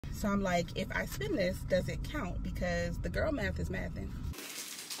So I'm like, if I spend this, does it count? Because the girl math is mathing.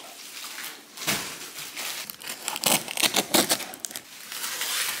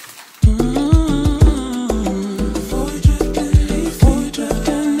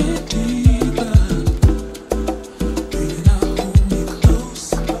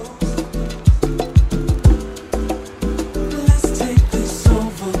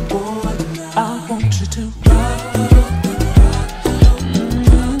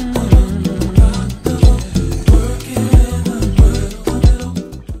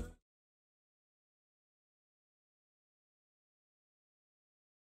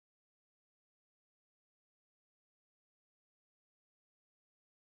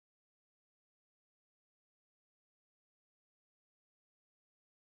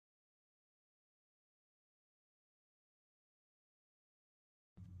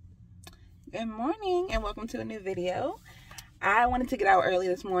 Good morning and welcome to a new video. I wanted to get out early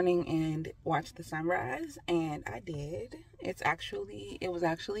this morning and watch the sunrise, and I did. It was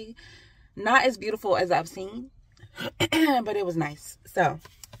actually not as beautiful as I've seen, but it was nice. So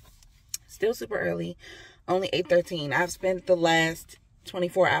still super early, only 8:13. I've spent the last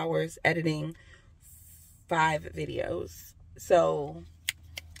 24 hours editing 5 videos, so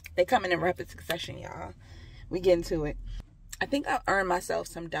they come in rapid succession, y'all. We get into it. I think I'll earn myself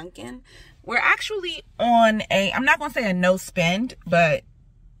some Dunkin'. We're actually on I'm not going to say a no spend, but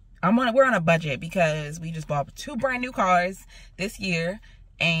we're on a budget because we just bought 2 brand new cars this year.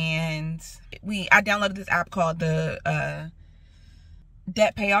 And I downloaded this app called the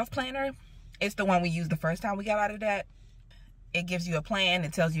Debt Payoff Planner. It's the one we used the first time we got out of debt. It gives you a plan.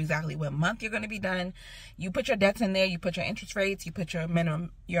 It tells you exactly what month you're going to be done. You put your debts in there. You put your interest rates. You put your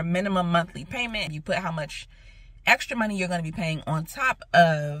minimum monthly payment. You put how much extra money you're going to be paying on top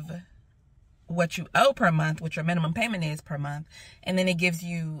of what you owe per month, what your minimum payment is per month. And then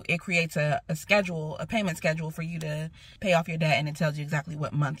it creates a payment schedule for you to pay off your debt, and it tells you exactly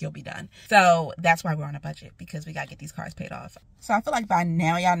what month you'll be done. So that's why we're on a budget, because we got to get these cars paid off. So I feel like by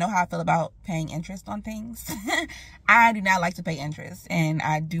now y'all know how I feel about paying interest on things. I do not like to pay interest, and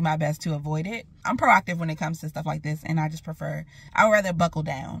I do my best to avoid it. I'm proactive when it comes to stuff like this, and I would rather buckle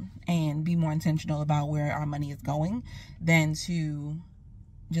down and be more intentional about where our money is going than to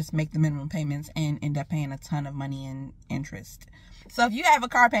just make the minimum payments and end up paying a ton of money in interest. So if you have a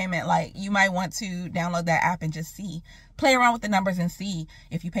car payment, like, you might want to download that app and just play around with the numbers and see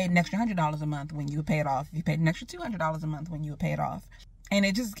if you paid an extra $100 a month when you would pay it off, if you paid an extra $200 a month when you would pay it off. And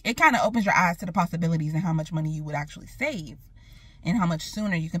it kind of opens your eyes to the possibilities and how much money you would actually save and how much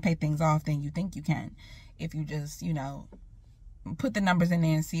sooner you can pay things off than you think you can if you just, put the numbers in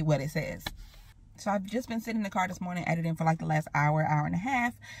there and see what it says. So I've just been sitting in the car this morning editing for like the last hour and a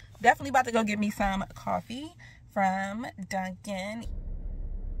half. Definitely about to go get me some coffee from Dunkin'.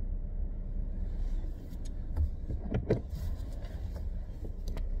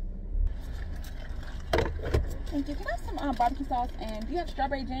 Thank you. Can I have some barbecue sauce, and do you have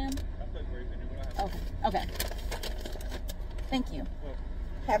strawberry jam? Okay. Thank you.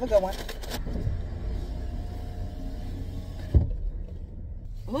 Have a good one.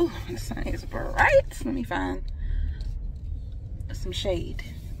 Ooh, the sun is bright. Let me find some shade,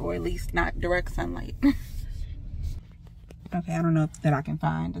 or at least not direct sunlight. Okay, I don't know that I can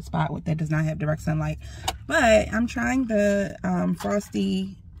find a spot that does not have direct sunlight, but I'm trying the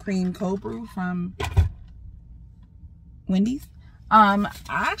frosty cream cold brew from Wendy's. I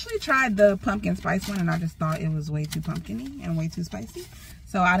actually tried the pumpkin spice one, and I just thought it was way too pumpkin-y and way too spicy,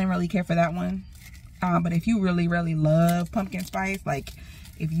 so I didn't really care for that one. But if you really, really love pumpkin spice, like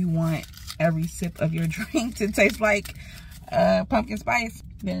if you want every sip of your drink to taste like pumpkin spice,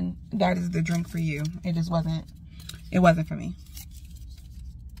 then that is the drink for you. It wasn't for me.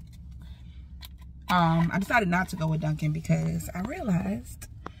 I decided not to go with Dunkin' because I realized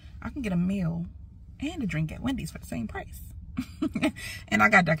I can get a meal and a drink at Wendy's for the same price. And I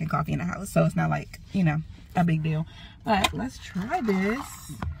got Dunkin' coffee in the house, so it's not like, a big deal. But let's try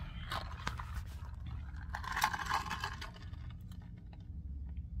this.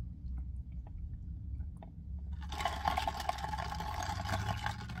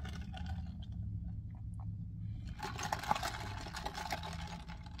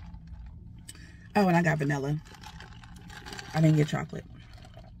 Oh, and I got vanilla. I didn't get chocolate.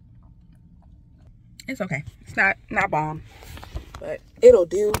 It's okay. It's not bomb, but it'll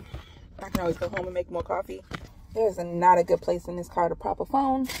do. I can always go home and make more coffee. There's not a good place in this car to prop a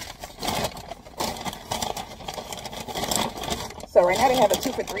phone. So right now they have a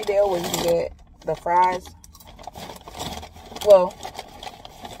 2 for $3 deal where you can get the fries. Well,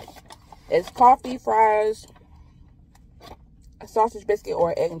 it's coffee, fries, a sausage biscuit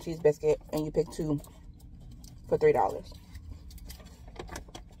or egg and cheese biscuit, and you pick 2 for $3.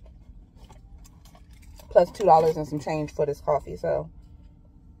 Plus $2 and some change for this coffee. So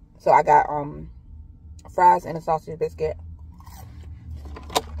I got fries and a sausage biscuit.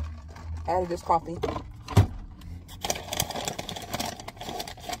 Added this coffee.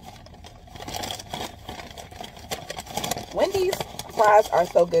 Wendy's fries are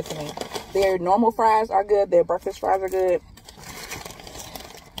so good to me. Their normal fries are good. Their breakfast fries are good.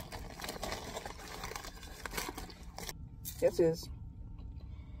 This is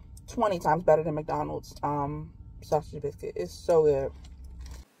 20 times better than McDonald's sausage biscuit. It's so good.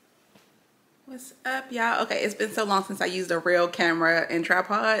 What's up, y'all? Okay, it's been so long since I used a real camera and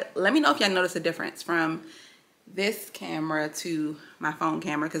tripod. Let me know if y'all notice a difference from this camera to my phone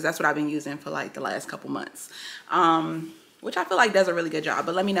camera, because that's what I've been using for like the last couple months, which I feel like does a really good job.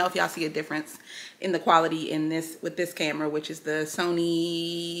 But let me know if y'all see a difference in the quality in this with this camera, which is the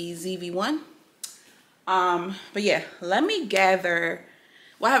Sony ZV-1. But yeah, let me gather.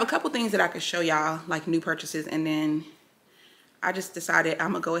 Well, I have a couple things that I could show y'all, like new purchases, and then I just decided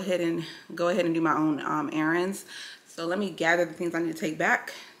I'm gonna go ahead and do my own errands. So let me gather the things I need to take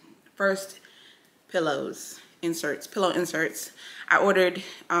back. First, pillows, pillow inserts. I ordered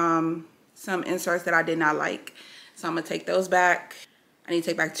some inserts that I did not like, so I'm gonna take those back. I need to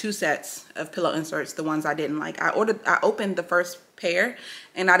take back 2 sets of pillow inserts, the ones I didn't like. I opened the first pair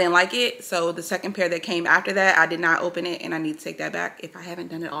and I didn't like it, so the second pair that came after that, I did not open it, and I need to take that back if I haven't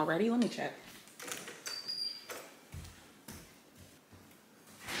done it already. Let me check.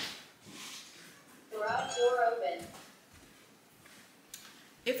 Garage door open.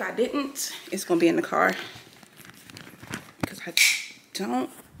 If I didn't, it's gonna be in the car because I don't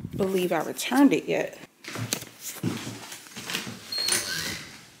believe I returned it yet.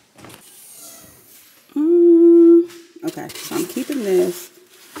 Okay, so I'm keeping this.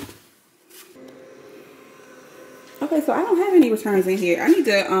 Okay, so I don't have any returns in here. I need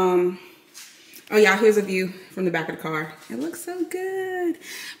to, oh yeah, here's a view from the back of the car. It looks so good.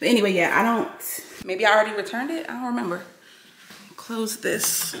 But anyway, yeah, maybe I already returned it. I don't remember. Close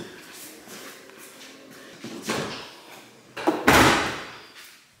this.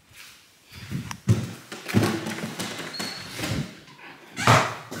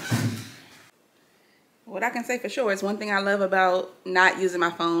 What I can say for sure is one thing I love about not using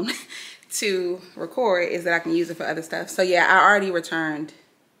my phone to record is that I can use it for other stuff. So yeah, I already returned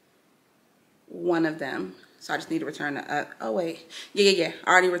one of them. So I just need to return the, oh wait. Yeah.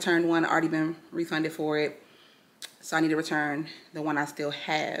 I already returned one, already been refunded for it. So I need to return the one I still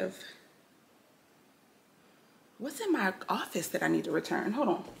have. What's in my office that I need to return? Hold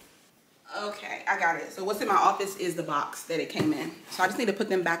on. Okay, I got it. So what's in my office is the box that it came in. So I just need to put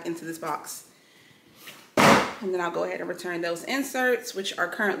them back into this box. And then I'll go ahead and return those inserts, which are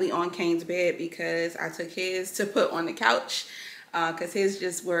currently on Kane's bed because I took his to put on the couch because his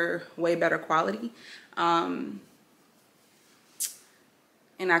just were way better quality. And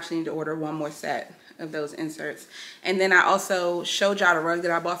I actually need to order one more set of those inserts. And then I also showed y'all the rug that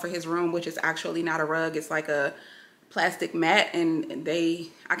I bought for his room, which is actually not a rug. It's like a plastic mat, and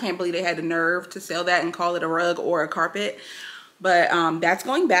I can't believe they had the nerve to sell that and call it a rug or a carpet. But that's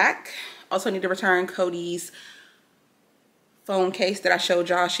going back. Also need to return KODI'S phone case that I showed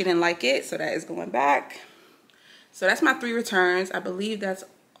y'all. She didn't like it, so that is going back. So that's my 3 returns. I believe that's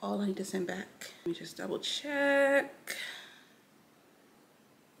all I need to send back. Let me just double check.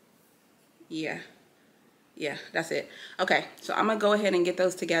 Yeah, that's it. Okay, so I'm gonna go ahead and get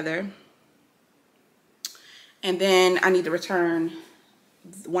those together. And then I need to return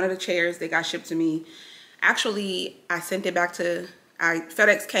one of the chairs that got shipped to me. Actually, I sent it back to,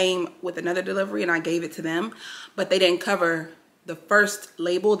 FedEx came with another delivery and I gave it to them, but they didn't cover the first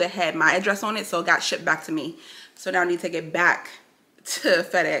label that had my address on it, so it got shipped back to me. So now I need to take it back to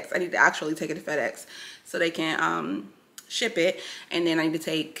FedEx. I need to actually take it to FedEx so they can ship it. And then I need to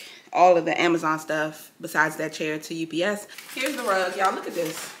take all of the Amazon stuff besides that chair to UPS. Here's the rug. Y'all, look at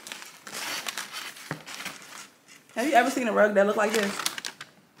this. Have you ever seen a rug that looked like this?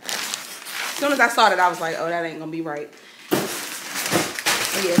 As soon as I saw it, I was like, oh, that ain't gonna be right.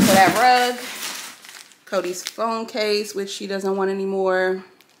 But yeah, so that rug, KODI'S phone case, which she doesn't want anymore,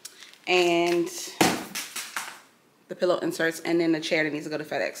 and the pillow inserts, and then the chair that needs to go to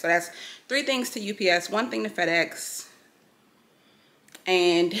FedEx. So that's 3 things to UPS, 1 thing to FedEx,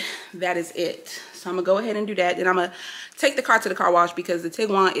 and that is it. So I'm gonna go ahead and do that. Then I'm gonna take the car to the car wash because the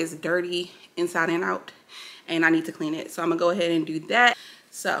Tiguan is dirty inside and out, and I need to clean it. So I'm gonna go ahead and do that.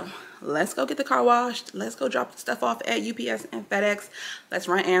 So let's go get the car washed. Let's go drop the stuff off at UPS and FedEx. Let's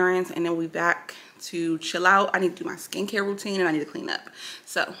run errands, and then we'll be back to chill out. I need to do my skincare routine and I need to clean up.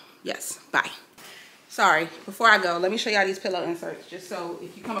 So yes, bye. Sorry, before I go, let me show y'all these pillow inserts, just so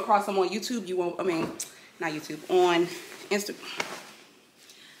if you come across them on YouTube, you won't, I mean, not YouTube, on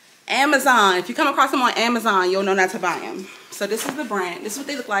Amazon. If you come across them on Amazon, you'll know not to buy them. So this is the brand. This is what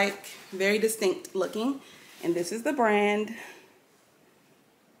they look like. Very distinct looking. And this is the brand.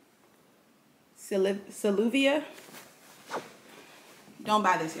 Saluvia. Don't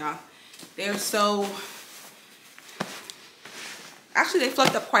buy this, y'all. They're so... Actually, they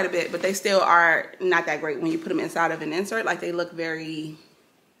fluffed up quite a bit, but they still are not that great when you put them inside of an insert. Like, they look very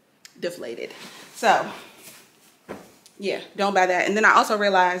deflated. So, yeah, don't buy that. And then I also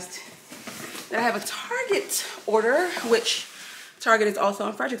realized that I have a Target order, which Target is also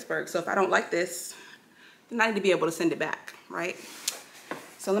in Fredericksburg. So if I don't like this, then I need to be able to send it back, right?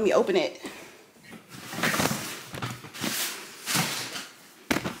 So let me open it.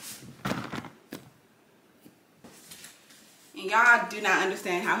 And y'all do not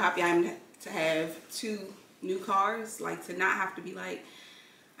understand how happy I am to have 2 new cars. Like, to not have to be like,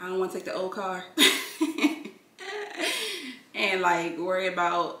 I don't want to take the old car. And like worry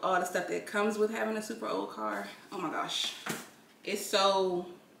about all the stuff that comes with having a super old car. Oh my gosh. It's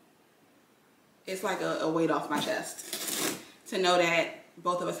like a weight off my chest. To know that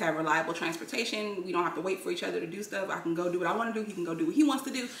both of us have reliable transportation. We don't have to wait for each other to do stuff. I can go do what I want to do. He can go do what he wants to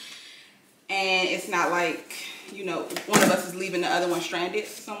do. And it's not like, you know, one of us is leaving the other one stranded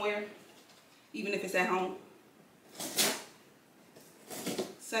somewhere, even if it's at home.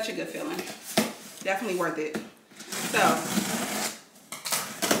 Such a good feeling. Definitely worth it. So,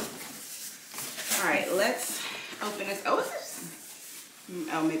 all right, let's open this. Oh, is this?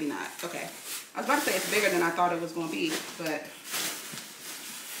 Oh, maybe not. Okay. I was about to say it's bigger than I thought it was going to be, but...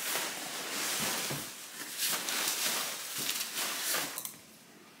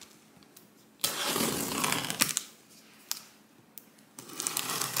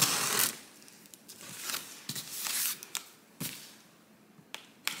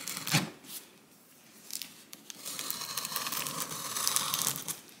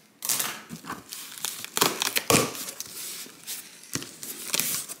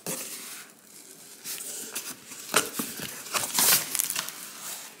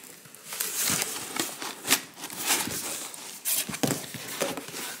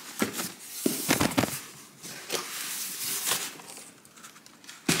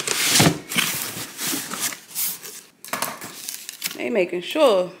 They making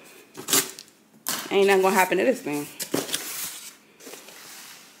sure ain't nothing gonna happen to this thing.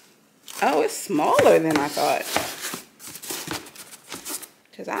 Oh, it's smaller than I thought.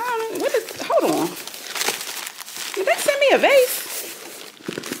 Cause I don't know, what is, hold on. Did they send me a vase?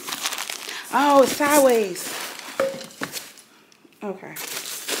 Oh, it's sideways. Okay.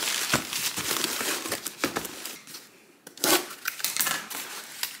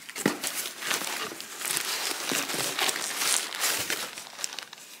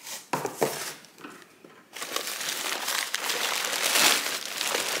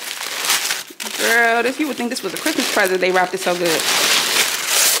 Girl, you would think this was a Christmas present. They wrapped it so good.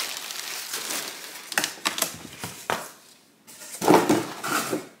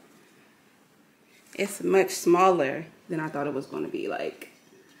 It's much smaller than I thought it was going to be. Like,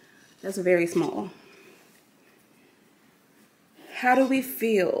 that's very small. How do we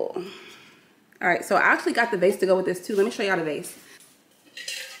feel? All right, so I actually got the vase to go with this too. Let me show y'all the vase.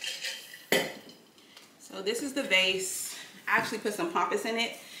 So this is the vase. I actually put some pompous in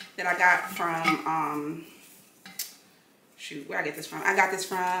it that I got from, shoot, where I get this from? I got this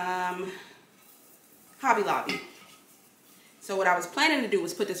from Hobby Lobby. So what I was planning to do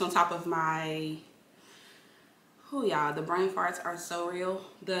was put this on top of my, oh yeah, the brain farts are so real.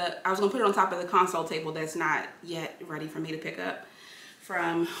 I was gonna put it on top of the console table that's not yet ready for me to pick up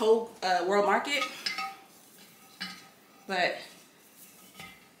from World Market. But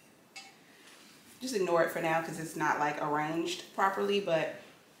just ignore it for now because it's not like arranged properly. But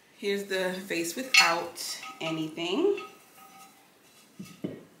here's the vase without anything.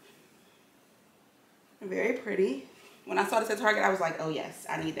 Very pretty. When I saw this at Target, I was like, oh yes,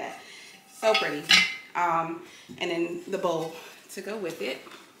 I need that. So pretty. And then the bowl to go with it.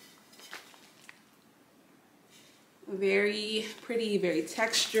 Very pretty, very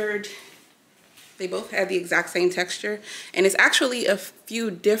textured. They both have the exact same texture. And it's actually a few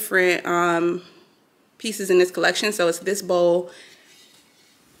different pieces in this collection. So it's this bowl.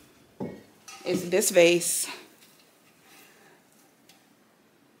 It's this vase.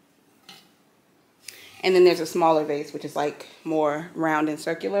 And then there's a smaller vase, which is like more round and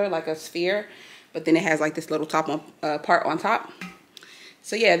circular, like a sphere. But then it has like this little top part on top.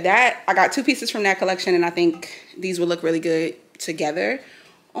 So yeah, that I got 2 pieces from that collection, and I think these would look really good together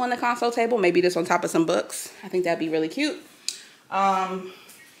on the console table. Maybe this on top of some books. I think that'd be really cute.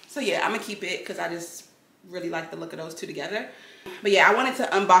 So yeah, I'm gonna keep it because I just really like the look of those 2 together. But yeah, I wanted to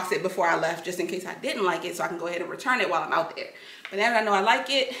unbox it before I left just in case I didn't like it, so I can go ahead and return it while I'm out there. But now that I know I like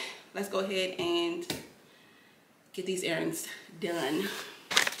it, let's go ahead and get these errands done.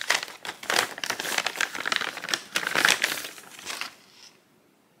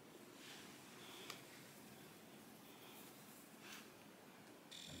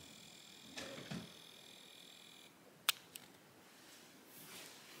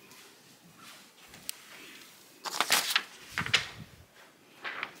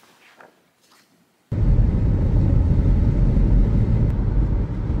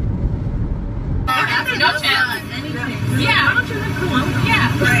 No chance. Yeah. Yeah.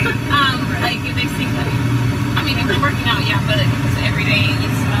 Right. Like if they see that. I mean, if we're working out, yeah, but it's every day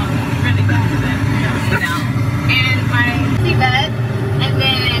it's really bad. You know. And my bed, and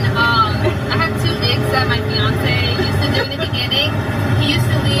then I have 2 gigs that my fiance used to do in the beginning. He used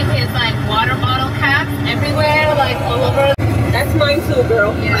to leave his like water bottle caps everywhere, like all over. That's mine too,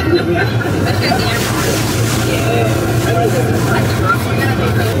 girl. Yeah.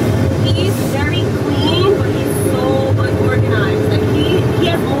 He's very clean, but he's so unorganized. Like he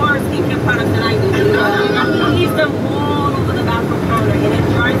has more skincare products than I do. You know? He's them all over the bathroom counter, and it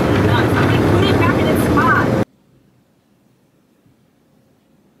drives me nuts. I'm like, put it back in its spot.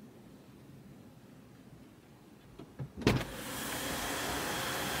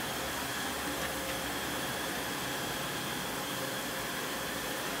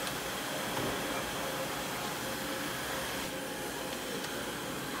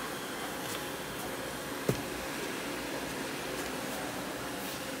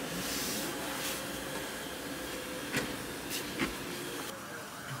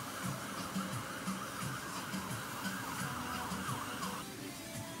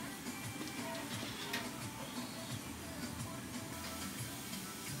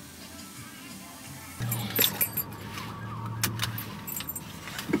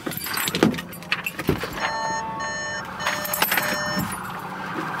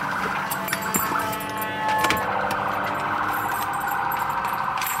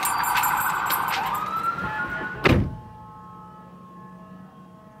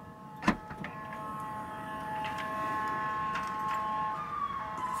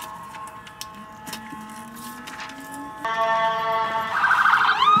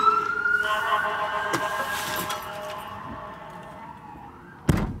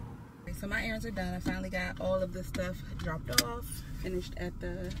 So my errands are done. I finally got all of this stuff dropped off. Finished at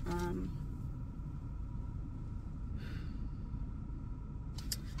the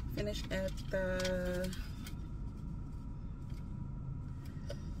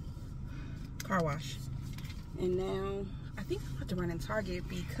car wash. And now I think I'm about to run in Target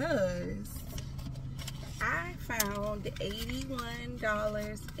because I found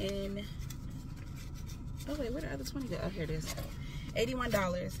 $81 in, oh wait, where the other 20 go? Oh, here it is.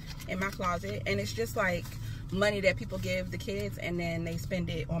 $81 in my closet, and it's just like money that people give the kids and then they spend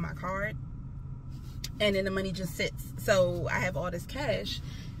it on my card, and then the money just sits. So I have all this cash,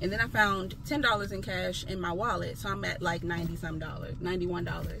 and then I found $10 in cash in my wallet, so I'm at like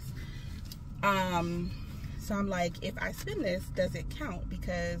 $91. So I'm like, if I spend this, does it count?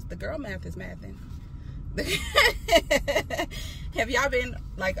 Because the girl math is mathing. Have y'all been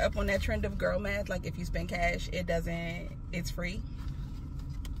like up on that trend of girl math? Like if you spend cash, it's free.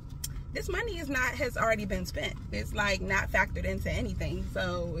 This money has already been spent. It's like not factored into anything,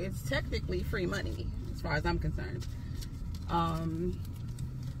 so it's technically free money as far as I'm concerned.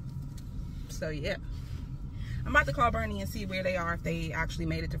 So yeah, I'm about to call Bernie and see where they are, if they actually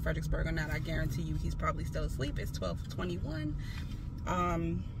made it to Fredericksburg or not. I guarantee you he's probably still asleep. It's 12:21.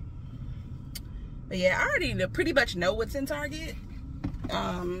 But yeah, I already pretty much know what's in Target.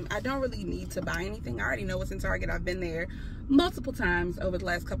 I don't really need to buy anything. I already know what's in Target. I've been there multiple times over the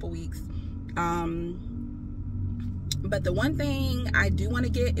last couple weeks. But the one thing I do want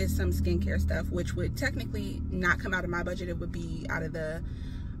to get is some skincare stuff, which would technically not come out of my budget. It would be out of the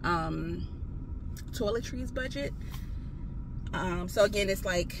toiletries budget. So again, it's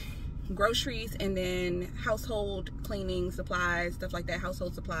like groceries and then household cleaning supplies, stuff like that,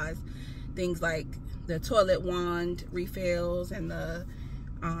 household supplies, things like the toilet wand refills and the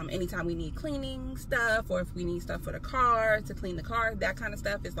anytime we need cleaning stuff, or if we need stuff for the car to clean the car, that kind of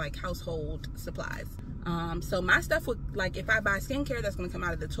stuff is like household supplies. So my stuff would, like, if I buy skincare, that's going to come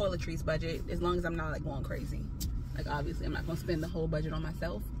out of the toiletries budget, as long as I'm not like going crazy. Like obviously I'm not going to spend the whole budget on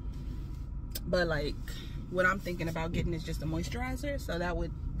myself, but like what I'm thinking about getting is just a moisturizer. So that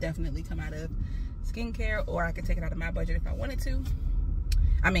would definitely come out of skincare, or I could take it out of my budget if I wanted to.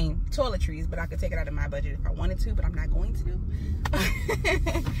 I mean, toiletries, but I could take it out of my budget if I wanted to, but I'm not going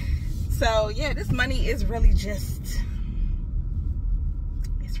to. So yeah, this money is really just,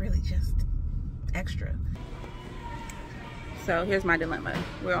 it's really just extra. So here's my dilemma.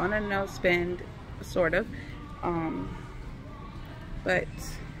 We're on a no spend, sort of, but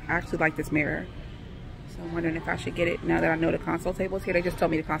I actually like this mirror. So I'm wondering if I should get it now that I know the console table is here. They just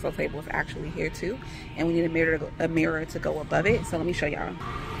told me the console table is actually here too, and we need a mirror to go above it. So let me show y'all.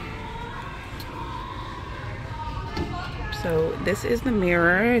 So this is the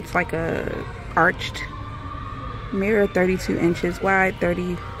mirror. It's like a arched mirror, 32 inches wide,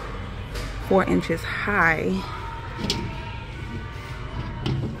 34 inches high,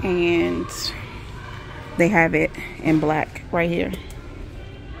 and they have it in black right here.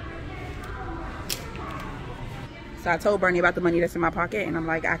 So I told Bernie about the money that's in my pocket, and I'm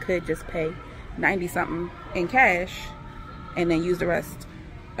like, I could just pay 90 something in cash and then use the rest,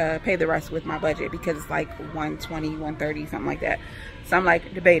 pay the rest with my budget, because it's like 120, 130, something like that. So I'm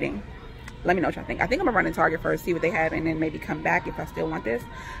like debating. Let me know what y'all think. I think I'm gonna run in Target first, see what they have, and then maybe come back if I still want this.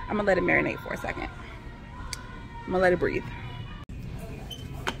 I'm gonna let it marinate for a second. I'm gonna let it breathe.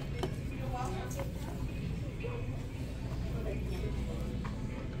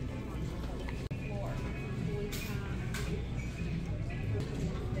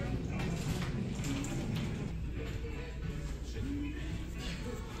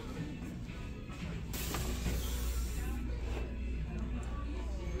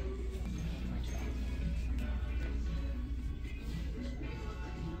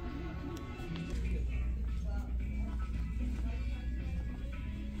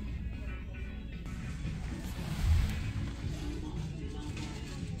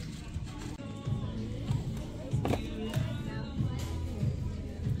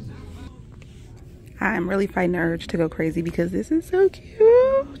 I'm really fighting the urge to go crazy because this is so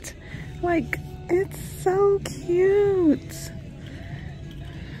cute. Like, it's so cute.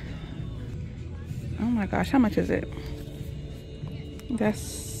 Oh my gosh, how much is it?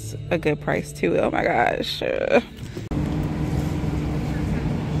 That's a good price too. Oh my gosh.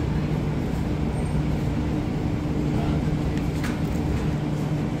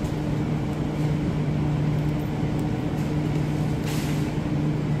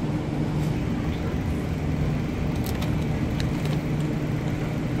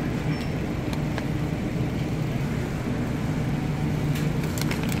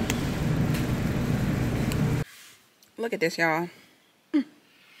 Look at this, y'all.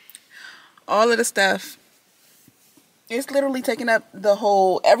 All of the stuff. It's literally taking up the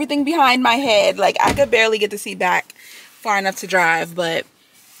whole, everything behind my head. Like, I could barely get the seat back far enough to drive, but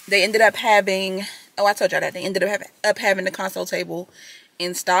they ended up having, oh, I told y'all that. They ended up having the console table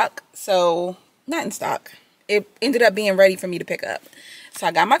in stock. So, not in stock. It ended up being ready for me to pick up. So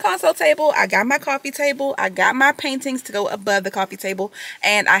I got my console table, I got my coffee table, I got my paintings to go above the coffee table,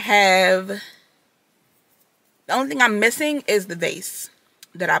 and I have, the only thing I'm missing is the vase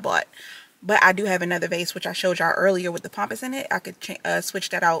that I bought. But I do have another vase, which I showed y'all earlier with the pampas in it. I could switch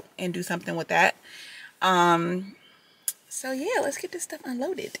that out and do something with that. So yeah, let's get this stuff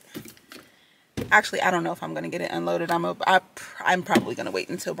unloaded. Actually, I don't know if I'm going to get it unloaded. I'm probably going to wait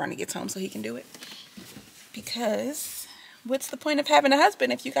until Bernie gets home so he can do it. Because what's the point of having a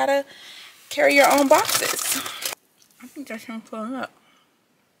husband if you got to carry your own boxes? I think that's him pulling up.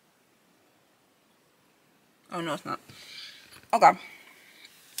 Oh, no, it's not. Okay.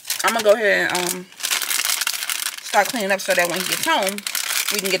 I'm going to go ahead and start cleaning up so that when he gets home,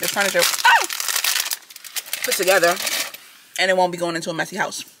 we can get this furniture put together and it won't be going into a messy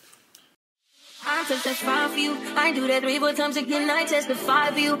house. I testify for you. I do that 3-4 times again. I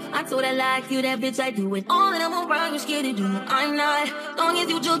testify for you. I told I like you, that bitch. I do it all that I'm around. You scared to do. I'm not. Long as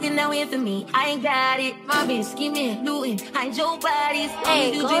you joking, now in for me. I ain't got it. My bitch scheming, looting, hide your bodies.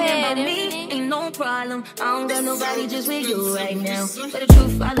 Hey, you go dreaming ahead, about me, ain't no problem. I don't got nobody just with you right now. But the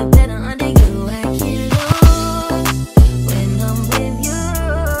truth, I look better under you. I can't lose when I'm with you.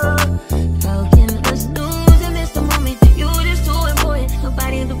 How can us lose and miss the moment? You just too important.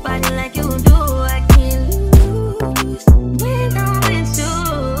 Nobody do body like you do. I can't lose when I'm with you.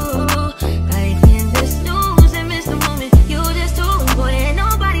 I can't just lose and miss the moment. You just too important.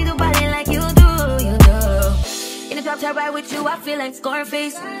 Nobody do body like you do. You do. In the top top right with you, I feel like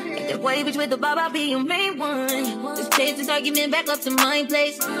Scarface. Ain't that white bitch with the bob, I'll be your main one. Just take this argument back up to my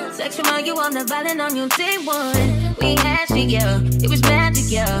place. Sexual argue, I'm not violent, I'm your day one. We had shit, yeah. It was magic,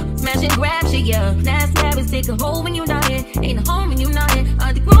 yeah. Smash and grab shit, yeah. Last habits take a hold when you're not here. Ain't a home when you're not here.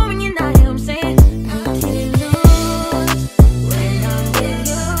 Hard to grow when you're not here, I'm saying.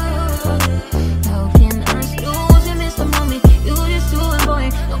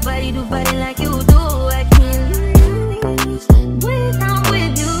 nobody like you do. I can't lose when I'm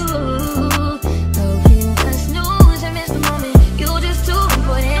with you. How can I snooze and miss the moment? You just too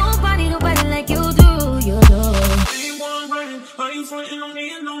important. Nobody like you do. You're the main one running. Are you fronting on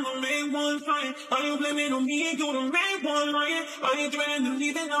me and on the main one flying? Are you blaming on me and you the main one lying? Are you threatening to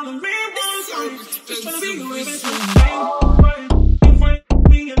leave it on the main one flying? Just wanna be your everything. Main one flying. You fight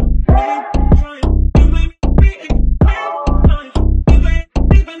me and the main one flying. You blame me and the main one flying. You blame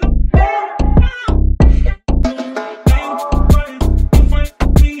me and the main one flying. You fight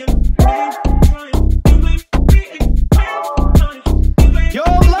me and the main one flying. You blame me and the main one flying.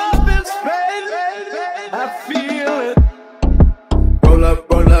 Your love is fading, I feel it. Roll up,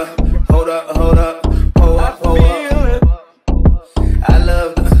 hold up, hold up, hold up, hold up. I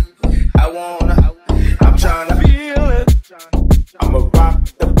love it, I wanna, I'm tryna feel it. I'ma rock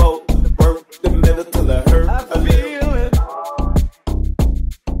the boat, work the middle till it hurt. I feel it.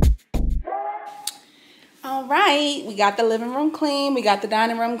 All right, we got the living room clean. We got the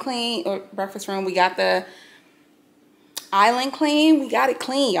dining room clean, or breakfast room. We got the island clean. We got it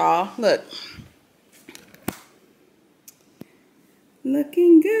clean, y'all. Look.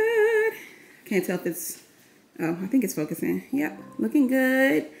 Looking good. Can't tell if it's, oh, I think it's focusing. Yep, looking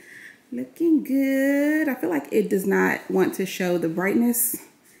good. Looking good. I feel like it does not want to show the brightness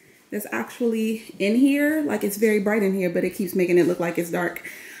that's actually in here. Like, it's very bright in here, but it keeps making it look like it's dark.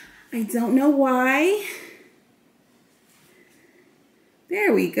 I don't know why.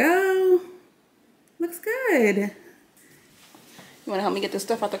 There we go. Looks good. You want to help me get this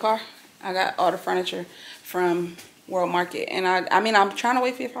stuff out the car? I got all the furniture from World Market. And I mean, I'm trying to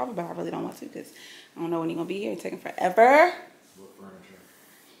wait for your father, but I really don't want to because I don't know when he's going to be here. It's taking forever. What furniture?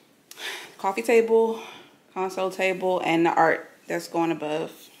 Coffee table, console table, and the art that's going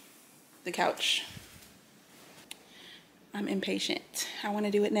above the couch. I'm impatient. I want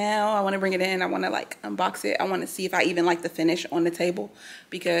to do it now. I want to bring it in. I want to like unbox it. I want to see if I even like the finish on the table,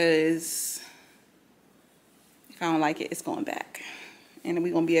 because if I don't like it, it's going back. And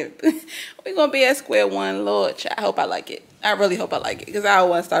we're gonna be at square one. Lord, I hope I like it. I really hope I like it, because I don't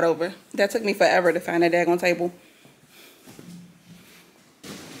want to start over. That took me forever to find that daggone table.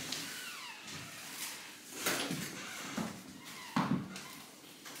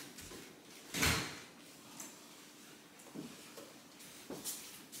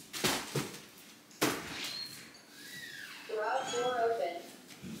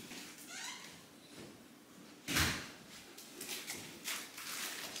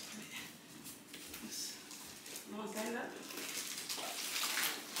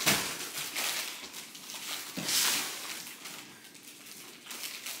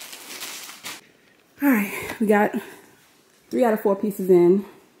 All right, we got 3 out of 4 pieces in.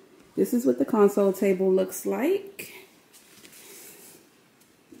 This is what the console table looks like.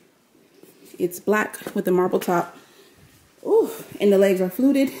 It's black with the marble top. Ooh, and the legs are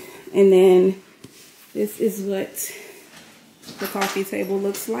fluted. And then this is what the coffee table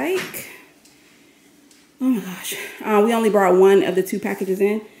looks like. Oh my gosh. We only brought 1 of the 2 packages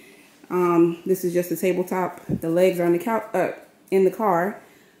in. This is just the tabletop. The legs are on the couch, in the car.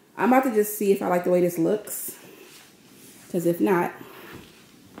 I'm about to just see if I like the way this looks, because if not,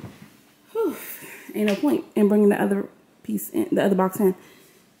 whew, ain't no point in bringing the other piece in, the other box in.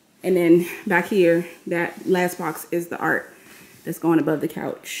 And then back here, that last box is the art that's going above the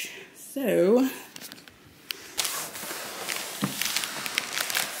couch. So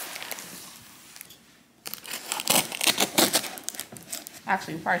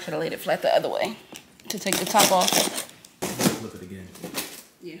actually, we probably should have laid it flat the other way to take the top off. Flip it again.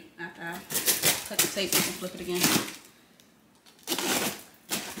 Yeah, after I cut the tape, we can flip it again.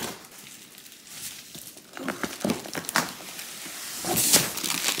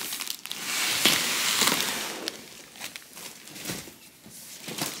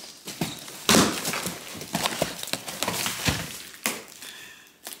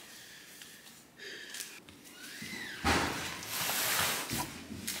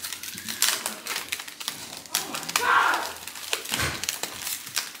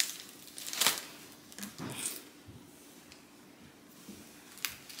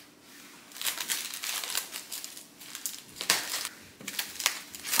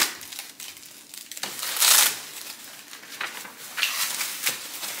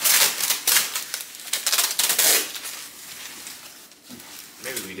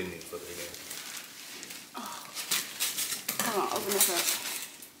 Maybe we didn't even flip it again. Oh. Hold on, open this up.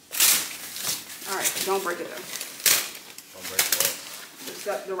 Alright, don't break it though. Don't break it up.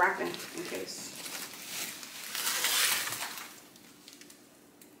 Just the wrapping in case.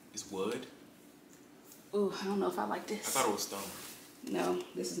 It's wood? Ooh, I don't know if I like this. I thought it was stone. No,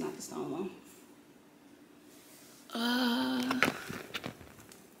 this is not the stone one.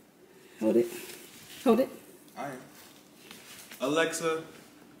 Hold it. Hold it. All right. Alexa,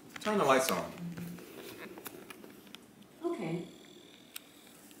 turn the lights on. Okay.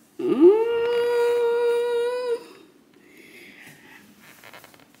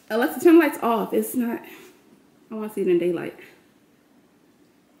 Alexa, turn the lights off. It's not. I want to see it in daylight.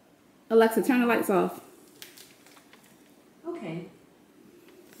 Alexa, turn the lights off. Okay.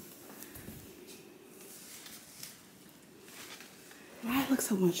 Why it looks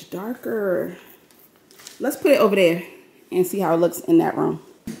so much darker? Let's put it over there and see how it looks in that room.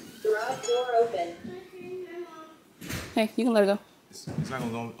 Garage door open. Hey, you can let it go. It's not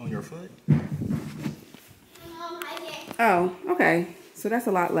gonna go on your foot. Oh, okay. So that's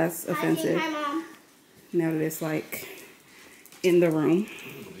a lot less offensive. Hi, Mom. Now that it's like in the room.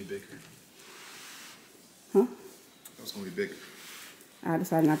 It's gonna be bigger. Huh? It's gonna be bigger. I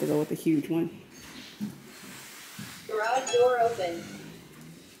decided not to go with the huge one. Garage door open.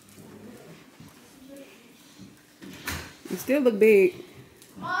 It still look big.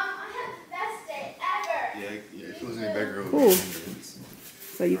 Mom, I had the best day ever. Yeah, if it was any bigger, it would Cool. be bigger.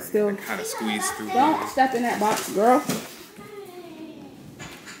 So you still Kind of squeeze through. don't step in that box, girl.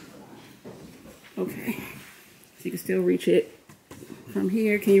 Okay. So you can still reach it from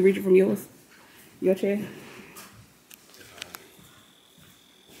here. Can you reach it from yours? Your chair?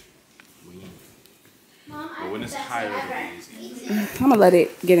 Mom, I But when had it's the best higher, day it'll be ever. easy. I'm gonna let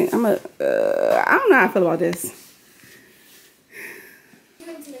it get in. I don't know how I feel about this. You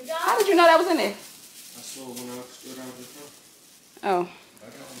went to How McDonald's. did you know that was in there? I saw when I stood out the front. Oh,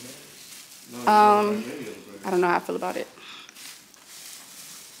 I don't know how I feel about it.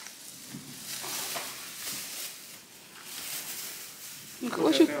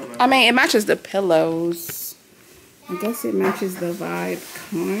 What you? I mean, it matches the pillows. I guess it matches the vibe,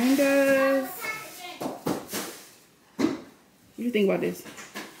 kind of. What do you think about this?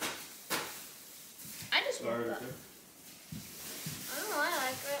 I just woke up. I don't know, I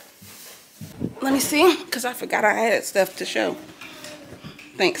like it. Let me see, because I forgot I had stuff to show.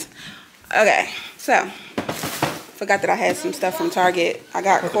 Thanks. Okay, so forgot that I had some stuff from Target. I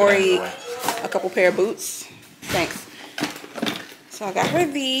got Corey a couple pair of boots. Thanks. So I got her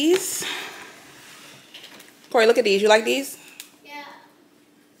these. Corey, look at these. You like these? Yeah.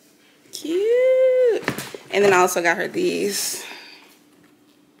 Cute. And then I also got her these.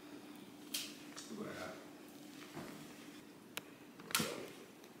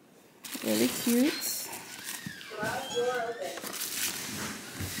 Really cute.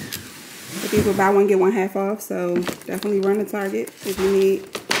 But these were buy one get one half off, so definitely run to Target if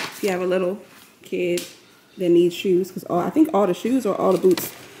you have a little kid that needs shoes. Because I think all the shoes or all the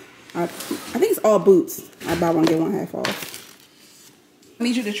boots. I think it's all boots. I buy one get one half off. I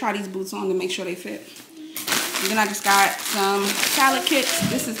need you to try these boots on to make sure they fit. And then I just got some salad kits.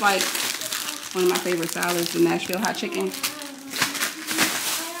 This is like one of my favorite salads, the Nashville hot chicken.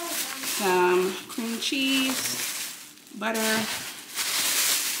 Some cream cheese, butter.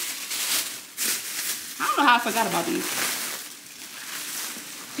 I don't know how I forgot about these.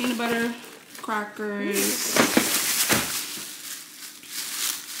 Peanut butter, crackers.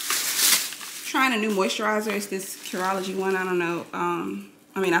 Trying a new moisturizer. It's this Curology one. I don't know.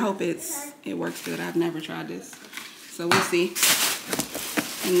 I mean, I hope it works good. I've never tried this, so we'll see.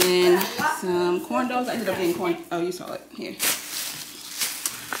 And then some corn dogs. I ended up getting corn. Oh, you saw it here.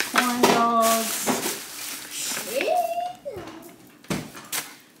 Corn dogs.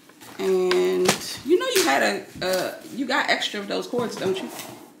 And you know you had you got extra of those cords, don't you?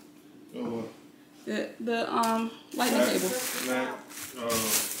 Oh, The lighting cable.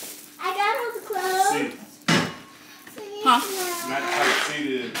 I got all the clothes. Huh? Not type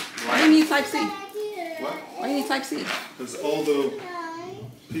C. Why do you need Type C? What? Why do you need Type C? Because all the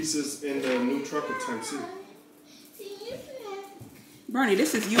pieces in the new truck are type C. Bernie,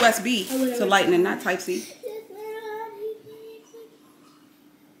 this is USB to lightning, not Type C.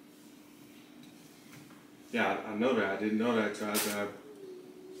 Yeah, I know that. I didn't know that until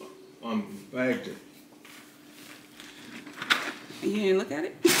I bagged it. You didn't look at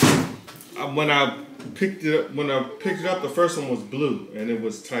it? When I picked it up, the first one was blue and it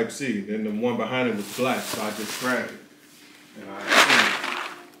was type C. Then the one behind it was black, so I just grabbed it. And I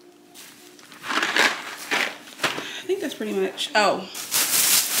think that's pretty much. Oh,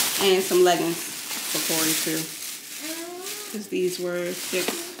 and some leggings for Corey too. Because these were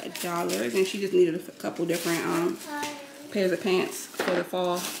 $6, and she just needed a couple different pairs of pants for the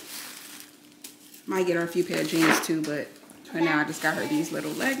fall. Might get her a few pair of jeans too, but for now I just got her these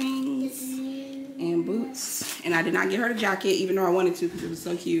little leggings and boots. And I did not get her the jacket, even though I wanted to because it was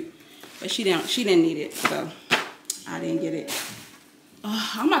so cute. But she didn't need it, so I didn't get it.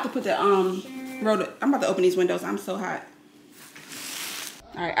 I'm about to put the I'm about to open these windows. I'm so hot.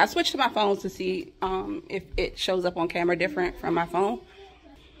 All right, I switched to my phone to see if it shows up on camera different from my phone.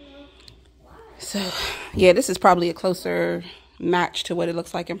 So yeah, this is probably a closer match to what it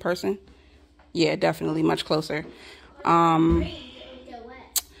looks like in person. Yeah, definitely much closer. And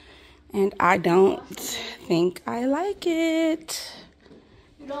I don't think I like it.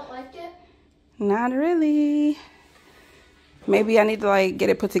 You don't like it? Not really. Maybe I need to like get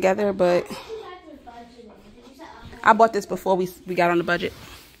it put together, but I bought this before we got on the budget.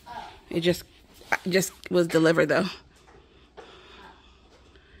 It just was delivered though.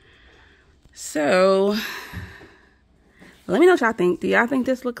 So let me know what y'all think. Do y'all think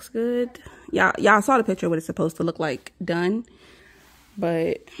this looks good? Y'all saw the picture of what it's supposed to look like done,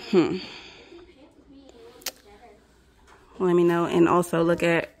 but let me know. And also look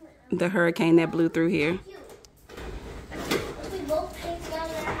at the hurricane that blew through here. If we both paint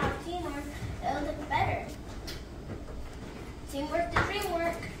together and have teamwork, it'll look better. Teamwork to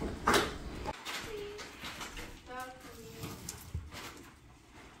dreamwork.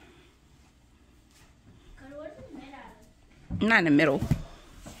 Not in the middle.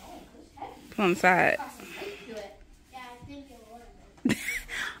 Come on the side.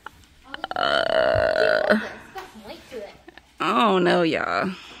 I don't know,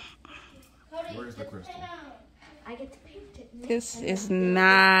 y'all. Where's the crystal? I get to paint it. This is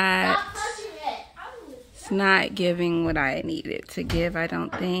not. It's not giving what I need it to give, I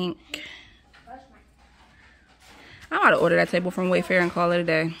don't think. I'm about to order that table from Wayfair and call it a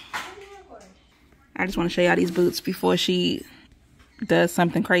day. I just want to show y'all these boots before she does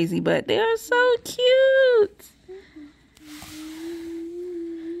something crazy, but they're so cute.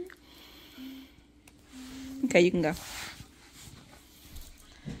 Okay, you can go.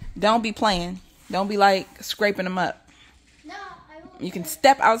 Don't be playing. Don't be like scraping them up. No, I won't. You can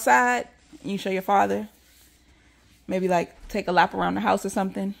step outside. You show your father. Maybe like take a lap around the house or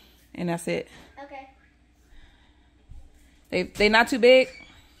something, and that's it. Okay. They not too big.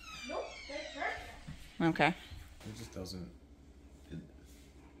 Nope, they're perfect. Okay. It just doesn't,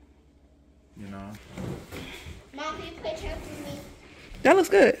 you know. Mom, can you play chess with me? That looks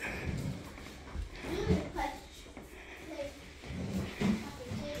good. You need to play.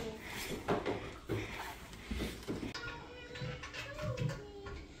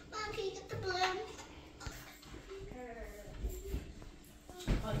 Mom, can you get the balloon?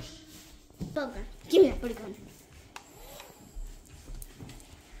 Booger. Give me that booty gun.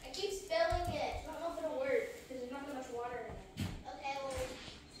 I keep spilling it. I don't know if it'll work because there's not that much water in it. Okay, well,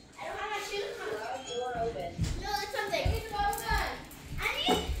 I don't have my shoes on. The door open. No, that's something. I need the bubble gun. I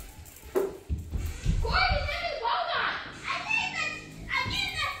need. Corey, give me the bubble gun. I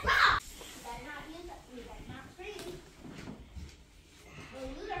need this box. You better not use that. You better not scream. We'll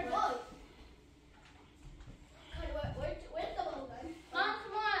lose our boat. Where's the bubble gun? Mom,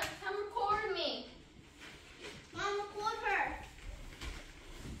 come on. Come record me. Mom, record her.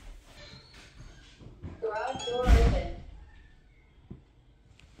 Garage door open.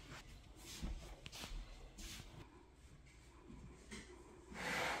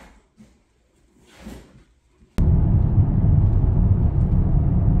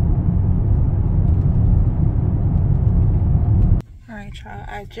 All right, y'all.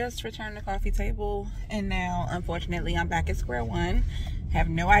 I just returned the coffee table, and now, unfortunately, I'm back at square one. Have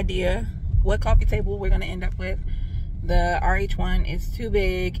no idea what coffee table we're gonna end up with. The RH one is too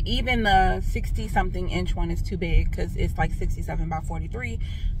big. Even the 60-something inch one is too big because it's like 67 by 43,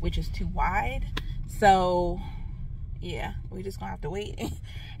 which is too wide. So, yeah, we're just gonna have to wait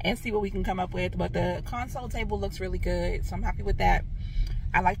and see what we can come up with. But the console table looks really good, so I'm happy with that.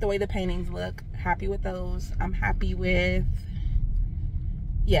 I like the way the paintings look. Happy with those. I'm happy with.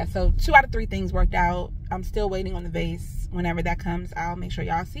 Yeah, so 2 out of 3 things worked out. I'm still waiting on the vase. Whenever that comes, I'll make sure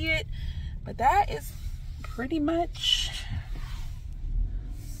y'all see it. But that is pretty much.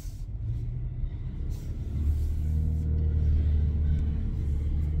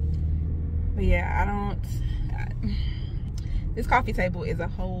 But yeah, this coffee table is a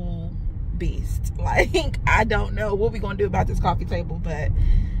whole beast. Like, I don't know what we're gonna do about this coffee table, but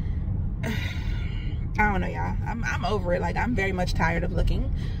I don't know, y'all. I'm over it. Like, I'm very much tired of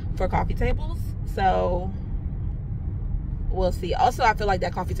looking for coffee tables. So we'll see. Also, I feel like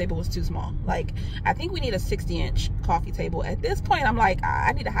that coffee table was too small. Like, I think we need a 60-inch coffee table. At this point, I'm like,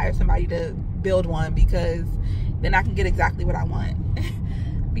 I need to hire somebody to build one, because then I can get exactly what I want.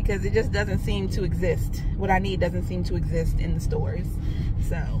 Because it just doesn't seem to exist. What I need doesn't seem to exist in the stores.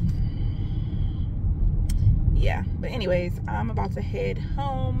 So yeah, but anyways, I'm about to head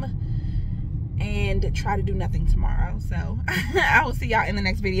home and try to do nothing tomorrow. So I will see y'all in the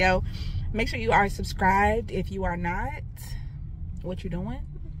next video. Make sure you are subscribed. If you are not, what you doing?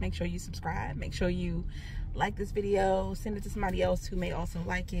 Make sure you subscribe. Make sure you like this video, send it to somebody else who may also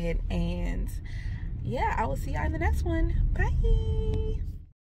like it, and yeah, I will see y'all in the next one. Bye.